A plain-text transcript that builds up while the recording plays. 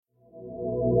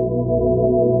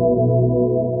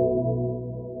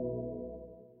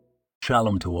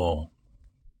Shalom to all.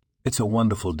 It's a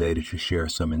wonderful day to share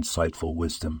some insightful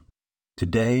wisdom.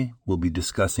 Today, we'll be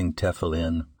discussing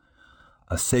Tefillin,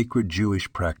 a sacred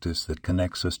Jewish practice that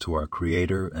connects us to our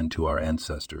Creator and to our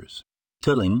ancestors.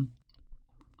 Tefillin,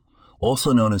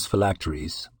 also known as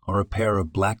phylacteries, are a pair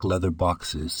of black leather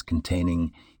boxes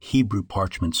containing Hebrew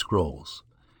parchment scrolls.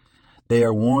 They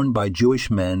are worn by Jewish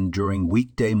men during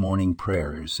weekday morning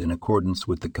prayers in accordance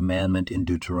with the commandment in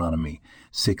Deuteronomy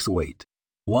 6:8.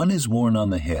 One is worn on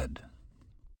the head,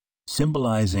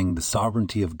 symbolizing the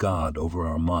sovereignty of God over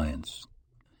our minds,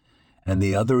 and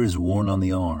the other is worn on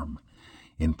the arm,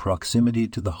 in proximity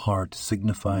to the heart,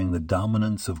 signifying the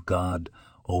dominance of God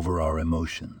over our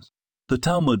emotions. The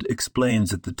Talmud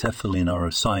explains that the Tefillin are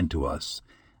a sign to us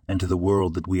and to the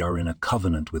world that we are in a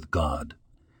covenant with God.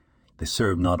 They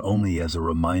serve not only as a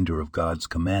reminder of God's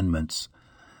commandments,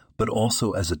 but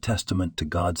also as a testament to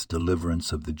God's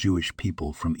deliverance of the Jewish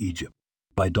people from Egypt.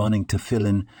 By donning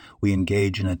tefillin, we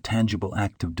engage in a tangible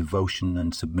act of devotion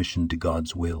and submission to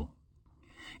God's will.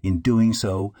 In doing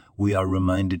so, we are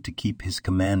reminded to keep His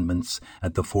commandments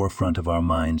at the forefront of our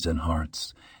minds and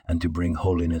hearts, and to bring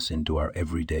holiness into our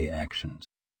everyday actions.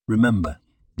 Remember,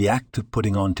 the act of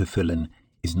putting on tefillin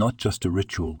is not just a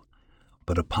ritual,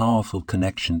 but a powerful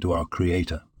connection to our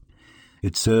Creator.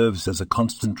 It serves as a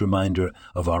constant reminder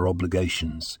of our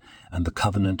obligations and the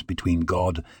covenant between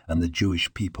God and the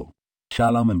Jewish people.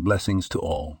 Shalom and blessings to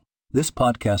all. This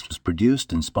podcast was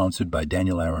produced and sponsored by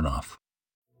Daniel Aronoff.